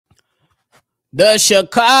The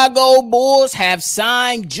Chicago Bulls have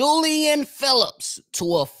signed Julian Philips to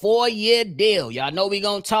a 4-year deal. Y'all know we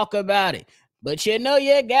gonna talk about it, but you know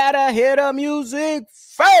you gotta hear the music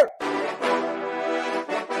first.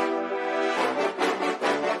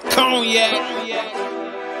 Cognac,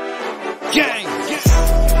 gang.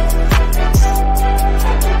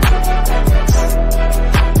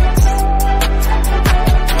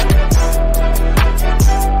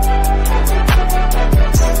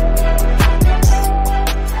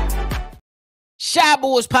 Shy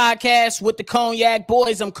Boys Podcast with the Cognac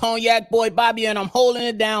Boys. I'm Cognac Boy Bobby, and I'm holding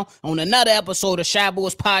it down on another episode of Shy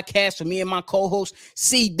Boys Podcast for me and my co-host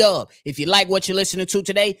C-Dub. If you like what you're listening to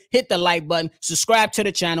today, hit the like button, subscribe to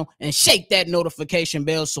the channel, and shake that notification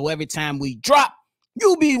bell so every time we drop,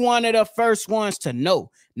 you'll be one of the first ones to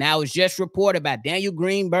know. Now, it's just reported by Daniel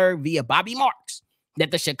Greenberg via Bobby Marks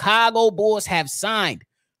that the Chicago Bulls have signed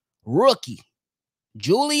rookie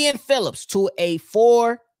Julian Philips to a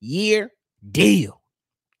 4-year deal.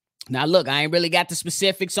 Now, look, I ain't really got the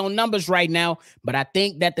specifics on numbers right now, but I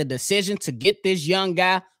think that the decision to get this young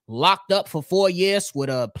guy locked up for 4 years with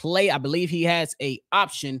a play, I believe he has a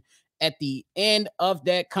option at the end of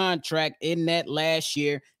that contract in that last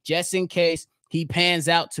year, just in case he pans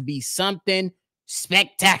out to be something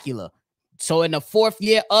spectacular. So in the 4th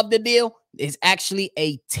year of the deal is actually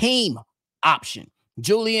a team option.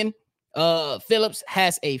 Julian Philips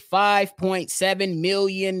has a $5.7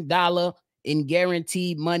 million in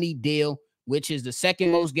guaranteed money deal, which is the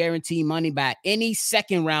second most guaranteed money by any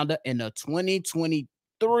second rounder in the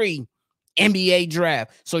 2023 NBA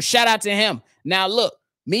draft. So shout out to him. Now, look,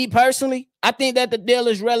 me personally, I think that the deal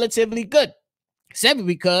is relatively good, simply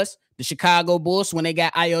because the Chicago Bulls, when they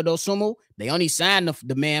got Ayo Dosunmu, they only signed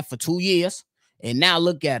the man for 2 years. And now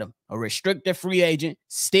look at him, a restricted free agent,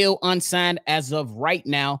 still unsigned as of right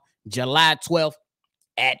now, July 12th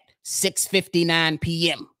at 6:59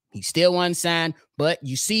 p.m. He's still unsigned, but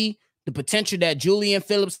you see the potential that Julian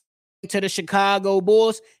Philips to the Chicago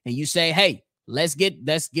Bulls, and you say, hey, let's give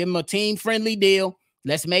him a team-friendly deal.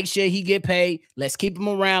 Let's make sure he get paid. Let's keep him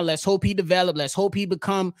around. Let's hope he develop. Let's hope he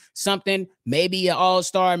become something, maybe an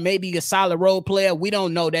all-star, maybe a solid role player. We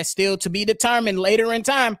don't know. That's still to be determined later in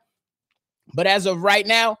time. But as of right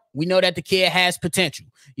now, we know that the kid has potential.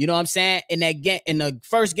 You know what I'm saying? In the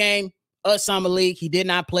first game of Summer League, he did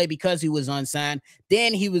not play because he was unsigned.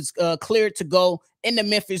 Then he was cleared to go in the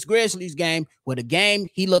Memphis Grizzlies game, where the game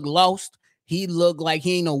he looked lost. He looked like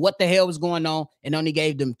he didn't know what the hell was going on and only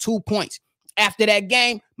gave them 2 points. After that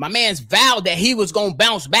game, my man's vowed that he was going to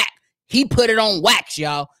bounce back. He put it on wax,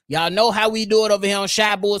 y'all. Y'all know how we do it over here on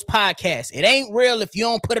Shy Boys Podcast. It ain't real if you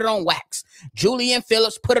don't put it on wax. Julian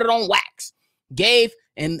Philips put it on wax. Gave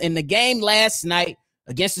in the game last night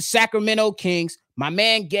against the Sacramento Kings, my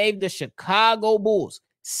man gave the Chicago Bulls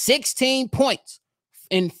 16 points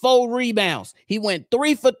and 4 rebounds. He went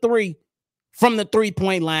 3 for 3 from the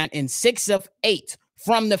three-point line and 6 of 8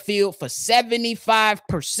 from the field for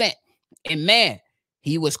 75%. And man,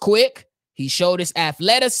 he was quick. He showed his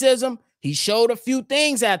athleticism. He showed a few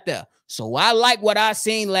things out there. So I like what I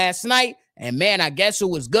seen last night. And man, I guess it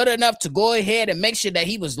was good enough to go ahead and make sure that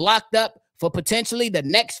he was locked up for potentially the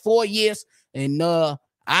next 4 years. And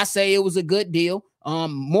I say it was a good deal.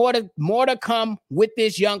 More to come with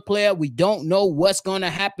this young player. We don't know what's going to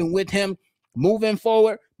happen with him moving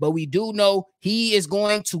forward, but we do know he is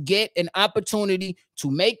going to get an opportunity to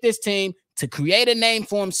make this team, to create a name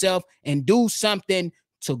for himself and do something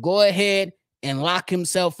to go ahead and lock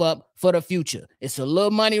himself up for the future. It's a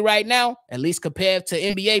little money right now, at least compared to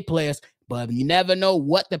NBA players, but you never know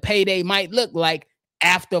what the payday might look like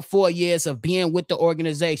after 4 years of being with the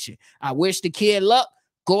organization. I wish the kid luck.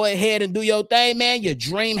 Go ahead and do your thing, man. Your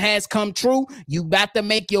dream has come true. You about to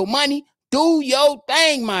make your money. Do your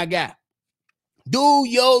thing, my guy. Do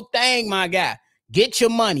your thing, my guy. Get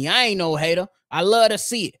your money. I ain't no hater. I love to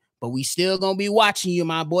see it, but we still going to be watching you,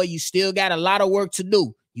 my boy. You still got a lot of work to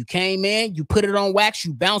do. You came in, you put it on wax,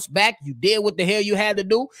 you bounced back, you did what the hell you had to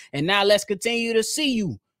do, and now let's continue to see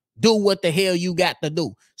you do what the hell you got to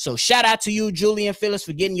do. So shout out to you, Julian Philips,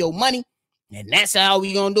 for getting your money. And that's how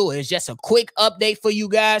we going to do it. It's just a quick update for you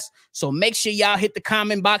guys. So make sure y'all hit the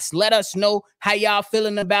comment box. Let us know how y'all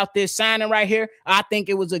feeling about this signing right here. I think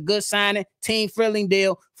it was a good signing, team-friendly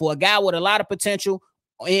deal for a guy with a lot of potential.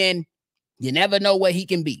 And you never know what he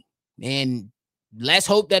can be. And let's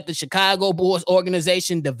hope that the Chicago Bulls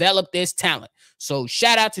organization develop this talent. So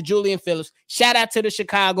shout out to Julian Philips. Shout out to the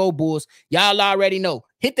Chicago Bulls. Y'all already know.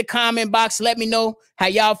 Hit the comment box. Let me know how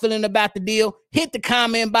y'all feeling about the deal. Hit the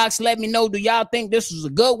comment box. Let me know, do y'all think this was a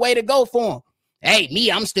good way to go for him? Hey,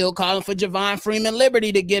 I'm still calling for Javon Freeman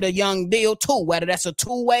Liberty to get a young deal too, whether that's a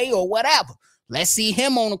two-way or whatever. Let's see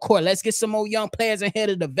him on the court. Let's get some more young players in here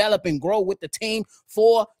to develop and grow with the team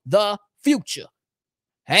for the future.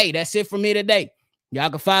 Hey, that's it for me today. Y'all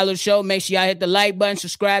can follow the show. Make sure y'all hit the like button,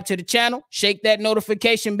 subscribe to the channel, shake that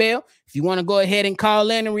notification bell. If you want to go ahead and call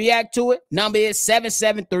in and react to it, number is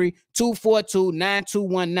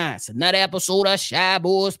 773-242-9219. It's another episode of Shy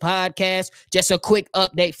Boys Podcast. Just a quick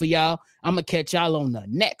update for y'all. I'm going to catch y'all on the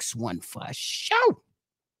next one for sure.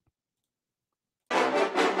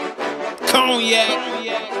 Cognac.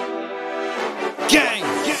 Gang.